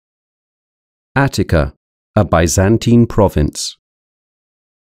Attica, a Byzantine province.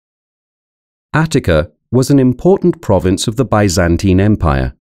 Attica was an important province of the Byzantine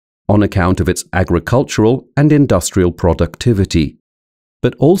Empire on account of its agricultural and industrial productivity,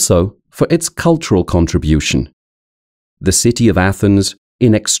 but also for its cultural contribution. The city of Athens,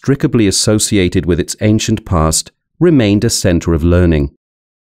 inextricably associated with its ancient past, remained a center of learning.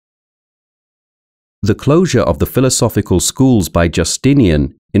 The closure of the philosophical schools by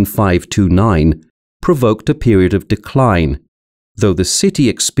Justinian in 529 provoked a period of decline, though the city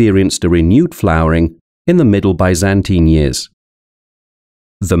experienced a renewed flowering in the Middle Byzantine years.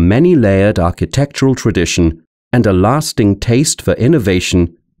 The many-layered architectural tradition and a lasting taste for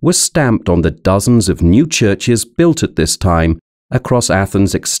innovation were stamped on the dozens of new churches built at this time across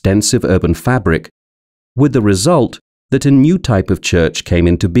Athens' extensive urban fabric, with the result that a new type of church came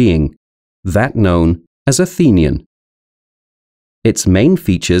into being, that known as Athenian. Its main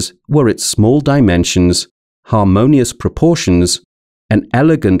features were its small dimensions, harmonious proportions, an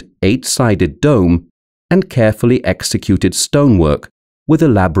elegant eight-sided dome, and carefully executed stonework with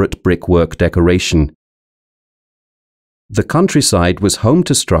elaborate brickwork decoration. The countryside was home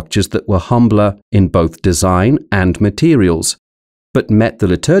to structures that were humbler in both design and materials, but met the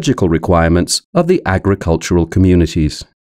liturgical requirements of the agricultural communities.